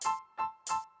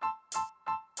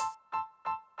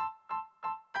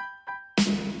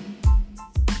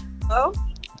Oh,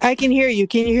 I can hear you.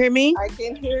 Can you hear me? I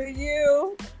can hear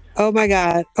you. Oh my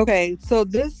God. Okay.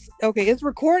 It's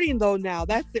recording though now.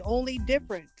 That's the only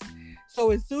difference.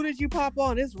 So as soon as you pop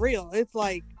on, it's real. It's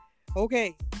like,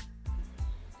 okay,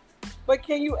 But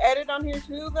can you edit on here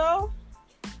too, though?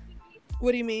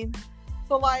 what do you mean?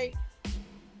 So, like,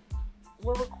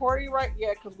 we're recording right?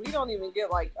 Yeah, because we don't even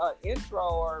get like an intro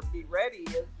or be ready.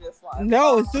 It's just like,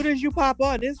 No, as soon as you pop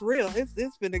on, it's real.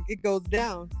 It goes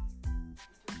down.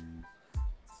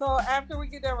 so after we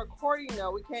get done recording,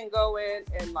 though, we can't go in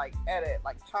and like edit,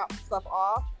 like chop stuff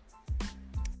off.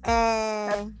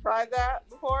 Have Uh, you tried that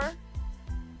before?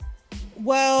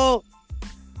 well,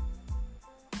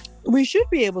 we should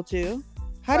be able to.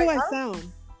 How do Like, I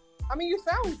sound? I mean, you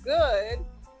sound good.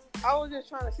 I was just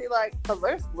trying to see, like, because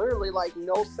there's literally like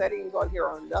no settings on here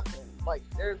or nothing. Like,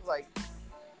 there's like,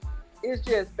 it's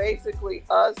just basically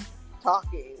us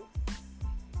talking.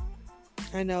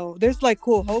 I know. There's like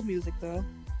cool whole music though.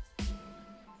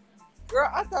 Girl,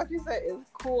 I thought you said it's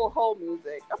cool whole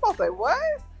music. I'm about to say, what?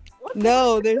 What the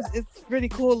No, heck is that? it's pretty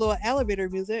cool little elevator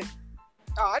music.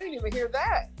 Oh, I didn't even hear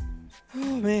that.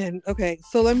 Oh man. Okay,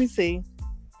 so let me see.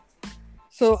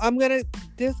 So I'm gonna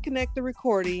disconnect the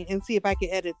recording and see if I can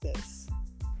edit this.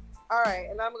 All right,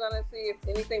 and I'm gonna see if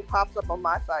anything pops up on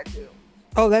my side too.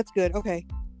 Oh, that's good. Okay.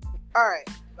 All right,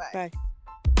 bye. Bye.